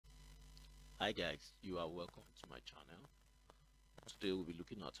Hi guys, you are welcome to my channel. Today we'll be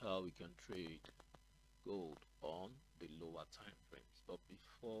looking at how we can trade gold on the lower time frames. But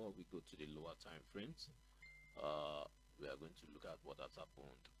before we go to the lower time frames, we are going to look at what has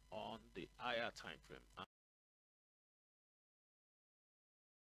happened on the higher time frame.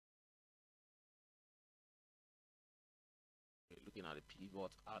 We're looking at the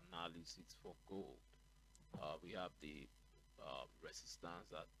pivot analysis for gold. We have the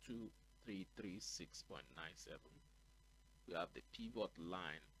resistance at 2336.97. We have the pivot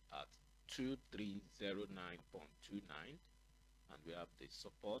line at 2309.29, and we have the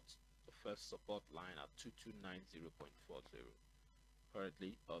support, the first support line at 2290.40.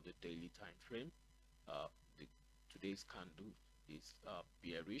 Currently on the daily time frame, today's candle is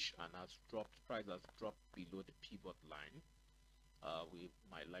bearish and has dropped. Price has dropped below the pivot line. We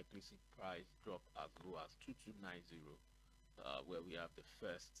might likely see price drop as low as 2290, where we have the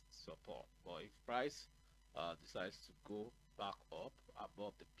first support. But if price decides to go back up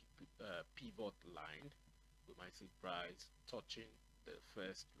above the pivot line, we might see price touching the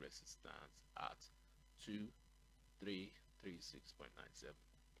first resistance at 2336.97.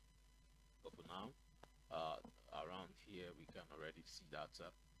 But for now, around here we can already see that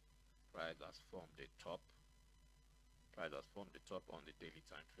price has formed a top. Price has formed the top on the daily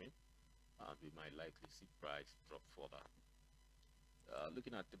time frame, and we might likely see price drop further.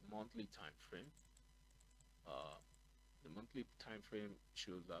 Looking at the monthly time frame, the monthly time frame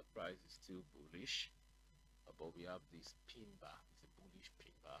shows that price is still bullish, but we have this pin bar. It's a bullish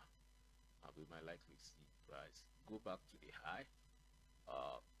pin bar, and we might likely see price go back to the high,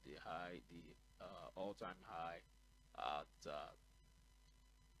 the all-time high at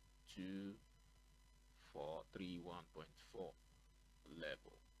 2431.4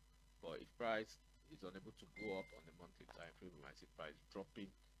 level. But if price is unable to go up on the monthly time frame, we might see price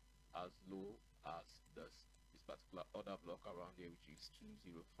dropping as low as this particular order block around here, which is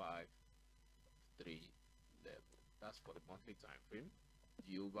 2053 level. That's for the monthly time frame.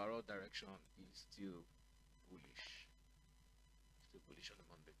 The overall direction is still bullish. Still bullish on the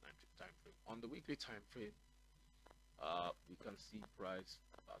monthly time frame. On the weekly time frame, we can see price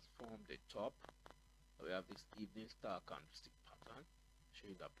has formed a top. We have this evening star candlestick pattern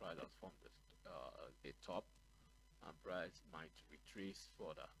showing that price has formed a top, and price might retrace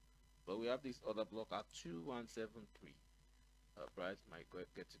further. But we have this other block at 2173. Price might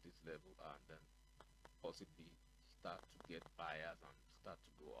get to this level and then possibly start to get buyers and start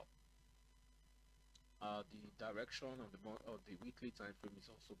to go up. The direction of the weekly time frame is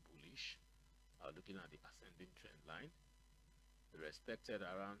also bullish. Looking at the ascending trend line, respected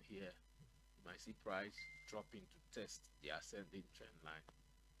around here, you might see price dropping to test the ascending trend line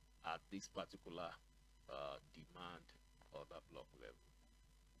at this particular demand order block level.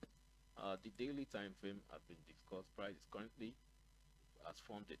 The daily time frame has been discussed. Price is currently has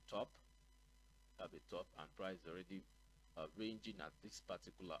formed a top, and price already ranging at this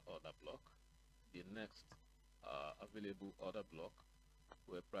particular order block. The next available order block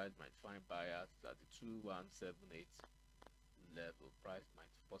where price might find buyers at the 2178 level. Price might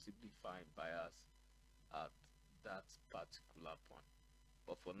possibly find buyers at that particular point.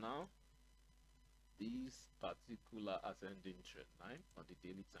 But for now, this particular ascending trend line on the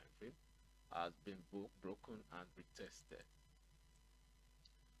daily time frame has been broken and retested.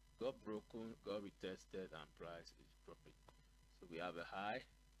 Got broken, got retested, and price is dropping. So we have a high,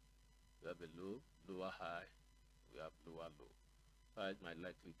 we have a low, lower high, we have lower low. Price might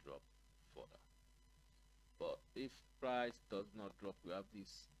likely drop further. But if price does not drop, we have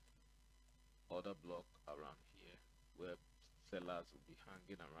this other block around here where sellers will be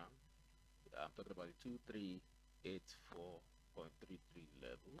hanging around. I'm talking about the 2384.33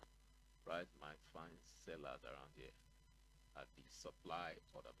 level. Price might find sellers around here at the supply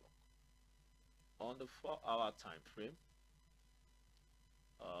order block. On the 4-hour time frame,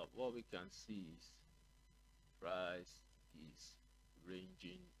 what we can see is price is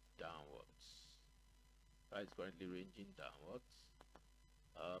ranging downwards. Price is currently ranging downwards.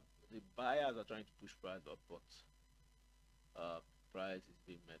 The buyers are trying to push price up, but price is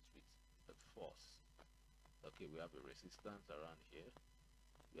being met with a force. Okay, we have a resistance around here.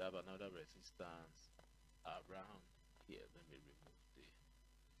 We have another resistance around here. Let me remove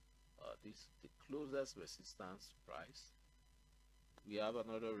the closest resistance price. We have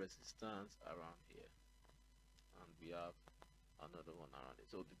another resistance around here, and we have another one around it.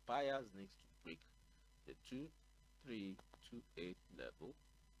 So the buyers needs to break the 2328 level,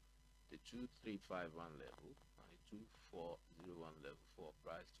 the 2351 level, and the 2401 level for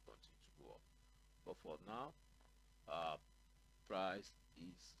price to continue to go up. But for now, price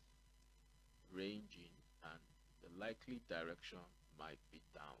is ranging, and the likely direction might be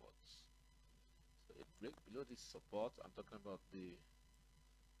downwards. So a break below this support, I'm talking about the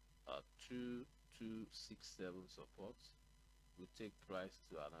 2267 support, will take price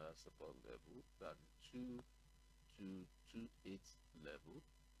to another support level, that 2228 level.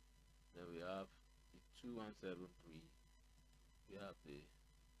 Then we have the 2173, we have the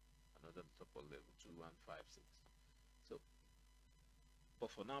another support level 2156. So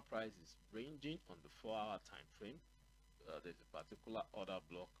but for now, price is ranging on the 4-hour time frame. There's a particular order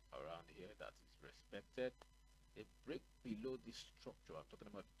block around here that is respected. A break below this structure, I'm talking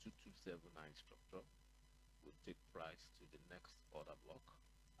about the 2279 structure, will take price to the next order block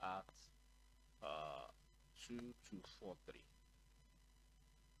at 2243.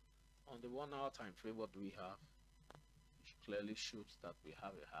 On the 1-hour time frame, what do we have? Which clearly shows that we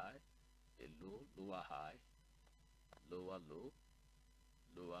have a high, a low, lower high, lower low,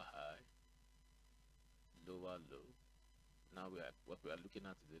 lower high, lower low. Now what we are looking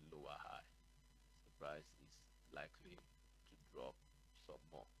at is a lower high. The price is likely to drop some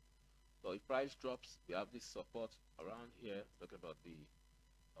more. So if price drops, we have this support around here, talking about the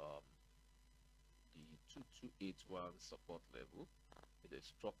 2281 support level, the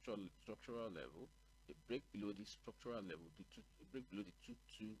structural level. A break below the structural level, a break below the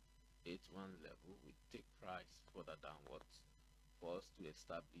 2281 level, we take price further downwards for us to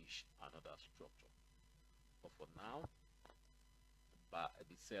establish another structure. But for now,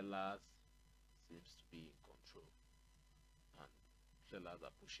 the sellers seems to be in control, and sellers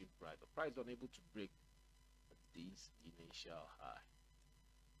are pushing price. The price is unable to break this initial high,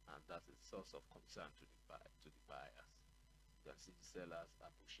 and that's a source of concern to the buyers. You can see the sellers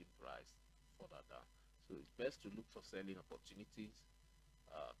are pushing price further down. So it's best to look for selling opportunities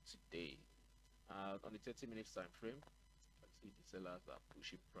today. On the 30 minutes time frame, you can see the sellers are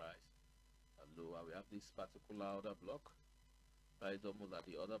pushing price lower. We have this particular order block. Price almost at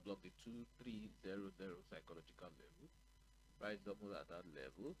the other block, the 2300 psychological level. Price almost at that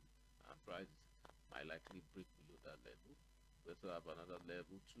level, and price might likely break below that level. We also have another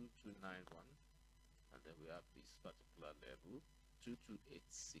level 2291, and then we have this particular level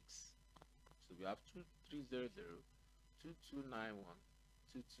 2286. So we have 2300, 2291,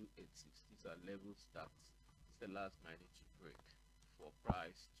 2286. These are levels that sellers might need to break for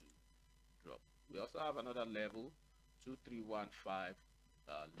price to drop. We also have another level 2315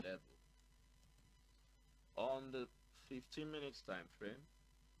 level. On the 15 minutes time frame,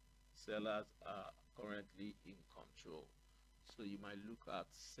 sellers are currently in control, so you might look at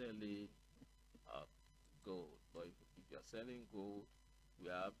selling gold. But if you're selling gold,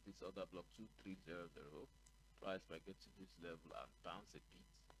 we have this other block 2300. Price might get to this level and bounce a bit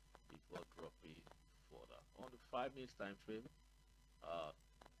before dropping further. On the 5 minutes time frame,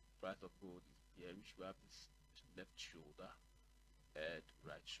 price of gold is bearish. We have this left shoulder, head,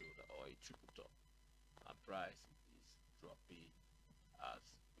 right shoulder, or a triple top, and price is dropping as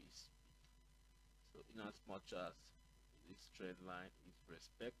we speak. So in as much as this trend line is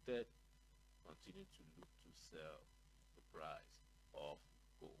respected, continue to look to sell the price of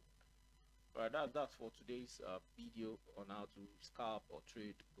gold. Alright, that's for today's video on how to scalp or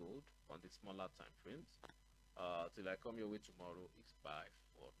trade gold on the smaller time frames. Till I come your way tomorrow, it's bye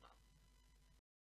for now.